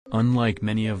Unlike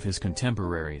many of his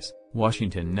contemporaries,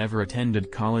 Washington never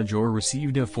attended college or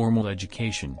received a formal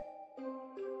education.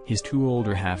 His two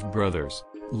older half-brothers,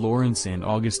 Lawrence and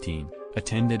Augustine,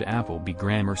 attended Appleby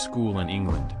Grammar School in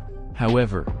England.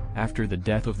 However, after the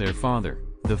death of their father,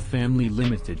 the family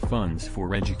limited funds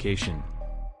for education.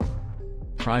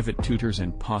 Private tutors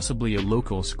and possibly a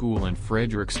local school in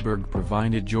Fredericksburg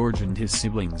provided George and his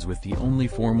siblings with the only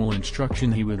formal instruction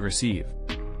he would receive.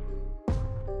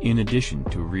 In addition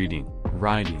to reading,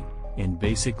 writing, and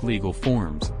basic legal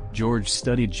forms, George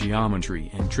studied geometry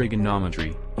and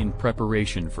trigonometry, in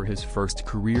preparation for his first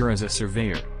career as a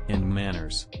surveyor, and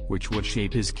manners, which would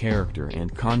shape his character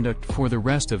and conduct for the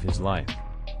rest of his life.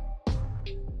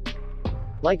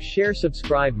 Like, share,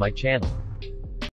 subscribe my channel.